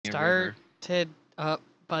river. Started up,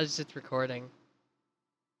 Buzz, it's recording.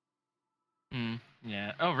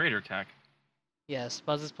 Yeah. Oh, Raider attack. Yes,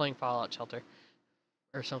 Buzz is playing Fallout Shelter.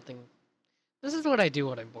 Or something. This is what I do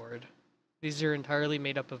when I'm bored. These are entirely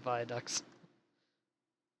made up of viaducts.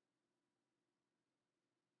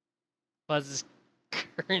 Buzz is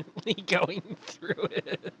currently going through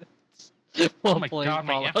it while my playing God,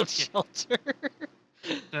 my Fallout Shelter.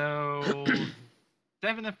 So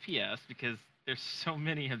 7 FPS because there's so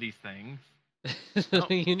many of these things.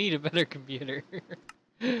 You need a better computer.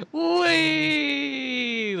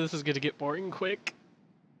 Wait! This is gonna get boring quick.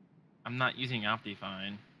 I'm not using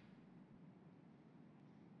Optifine.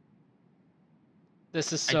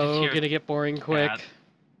 This is so gonna get boring quick. Cat.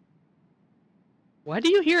 Why do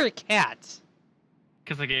you hear a cat?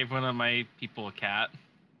 Because I gave one of my people a cat.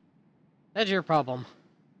 That's your problem.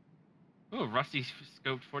 Ooh, Rusty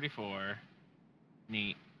scoped 44.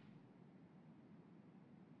 Neat.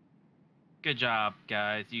 Good job,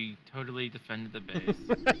 guys. You totally defended the base.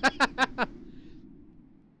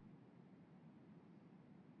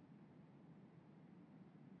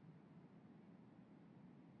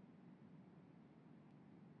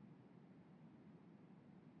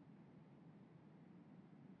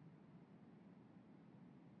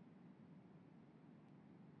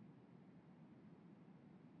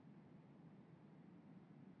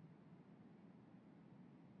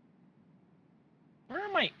 Where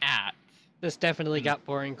am I at? This definitely got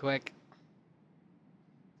boring quick.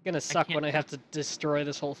 It's gonna suck when I have to destroy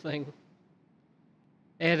this whole thing.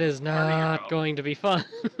 It is not going to be fun.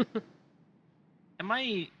 Am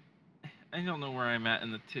I don't know where I'm at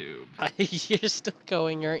in the tube. You're still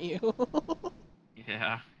going, aren't you?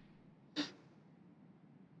 Yeah.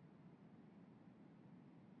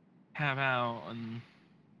 How about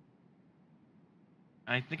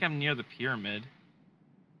I think I'm near the pyramid.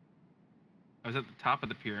 I was at the top of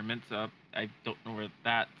the pyramid, so I don't know where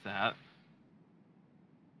that's at. I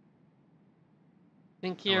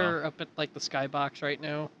think you're up at like the skybox right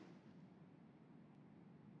now.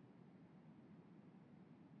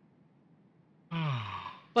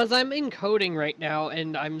 Buzz, I'm encoding right now,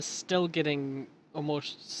 and I'm still getting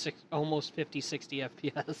almost 50, 60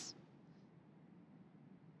 FPS.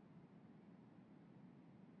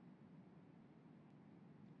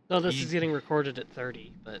 No, this is getting recorded at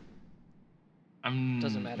 30, but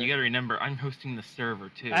doesn't matter. You gotta remember, I'm hosting the server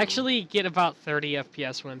too. I actually get about 30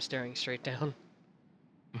 FPS when I'm staring straight down.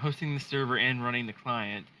 I'm hosting the server and running the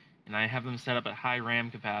client, and I have them set up at high RAM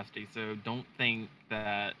capacity, so don't think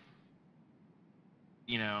that,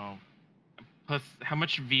 you know... Plus, how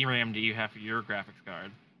much VRAM do you have for your graphics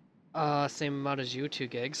card? Same amount as you, 2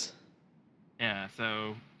 gigs. Yeah,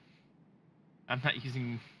 so... I'm not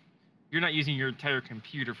using... You're not using your entire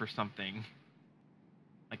computer for something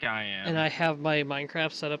like I am. And I have my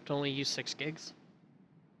Minecraft set up to only use 6 gigs.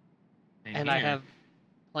 And I have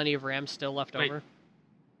plenty of RAM still left over.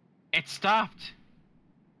 It stopped!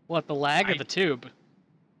 What, the lag or the tube?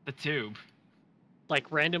 The tube. Like,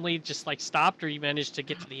 randomly just, like, stopped, or you managed to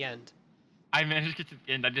get to the end? I managed to get to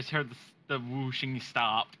the end. I just heard the whooshing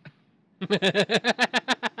stop.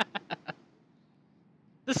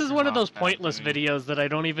 This is one of those pointless videos that I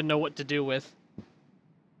don't even know what to do with.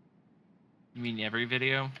 You mean every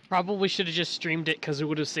video? Probably should have just streamed it, because it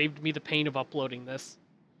would have saved me the pain of uploading this.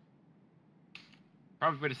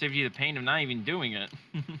 Probably would have saved you the pain of not even doing it.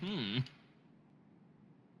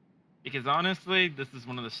 Because honestly, this is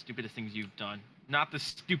one of the stupidest things you've done. Not the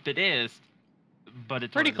stupidest, but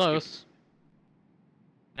it's pretty close.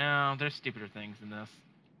 No, there's stupider things than this.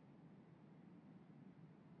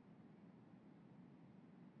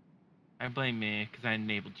 I blame me, because I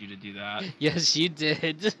enabled you to do that. Yes, you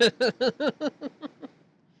did.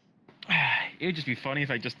 It would just be funny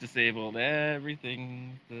if I just disabled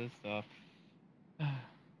everything, this stuff.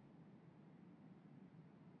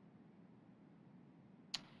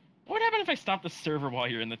 What would happen if I stopped the server while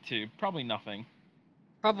you're in the tube? Probably nothing.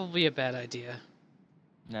 Probably a bad idea.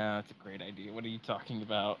 No, it's a great idea. What are you talking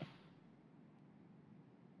about?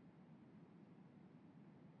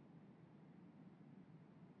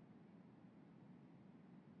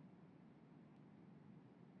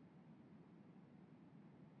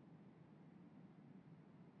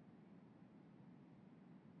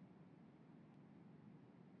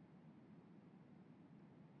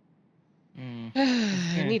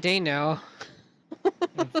 Any day now.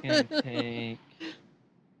 It's gonna take...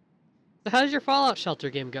 So how's your Fallout Shelter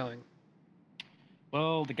game going?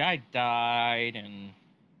 Well, the guy died, and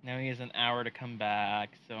now he has an hour to come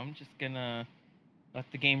back, so I'm just gonna let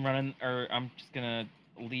the game run, or I'm just gonna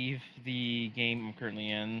leave the game I'm currently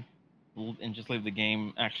in, and just leave the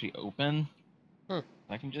game actually open.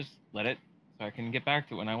 I can just let it, so I can get back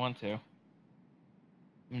to it when I want to.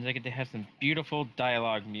 Means I get to have some beautiful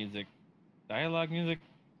dialogue music. Dialogue music?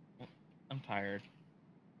 I'm tired.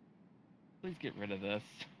 Please get rid of this.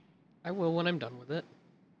 I will when I'm done with it.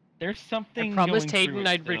 There's something I promised going Hayden through it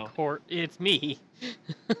I'd still. record. It's me.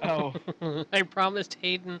 Oh. I promised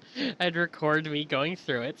Hayden I'd record me going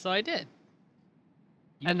through it, so I did.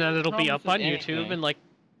 And then it'll be up on YouTube in like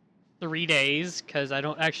 3 days, because I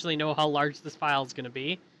don't actually know how large this file is going to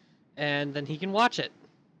be. And then he can watch it.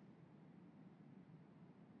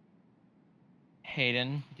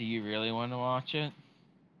 Hayden, do you really want to watch it?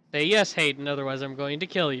 Say yes, Hayden, otherwise I'm going to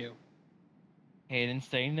kill you. Hayden,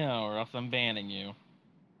 say no, or else I'm banning you.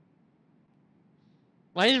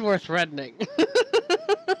 Why is more threatening?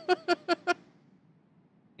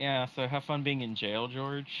 Yeah, so have fun being in jail,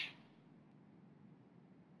 George.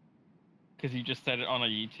 Because you just said it on a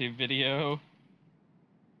YouTube video.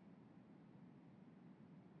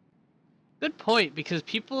 Good point, because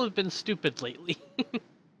people have been stupid lately.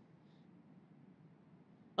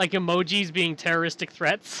 Like emojis being terroristic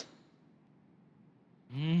threats.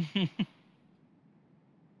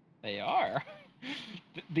 They are.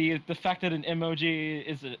 The fact that an emoji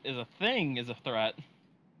is a thing is a threat.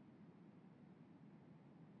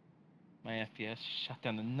 My FPS shot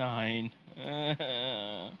down to 9.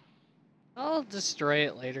 I'll destroy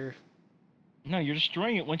it later. No, you're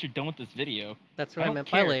destroying it once you're done with this video. That's what I meant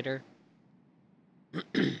by later.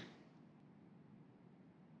 Alright,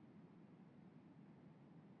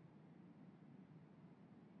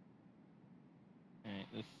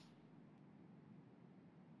 this...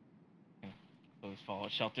 Close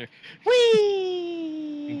fallout shelter.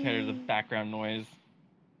 Whee! I'm tired of the background noise.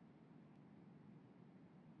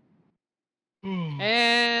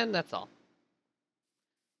 And that's all.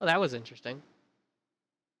 Well, that was interesting.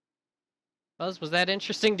 Buzz, was that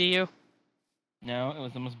interesting to you? No, it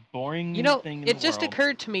was the most boring You know, thing in it the just world.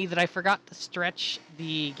 occurred to me that I forgot to stretch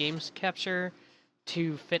the games capture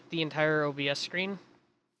to fit the entire OBS screen.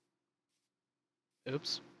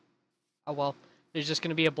 Oops. Oh well, there's just going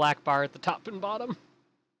to be a black bar at the top and bottom.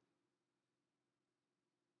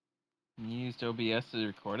 You used OBS to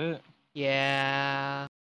record it? Yeah.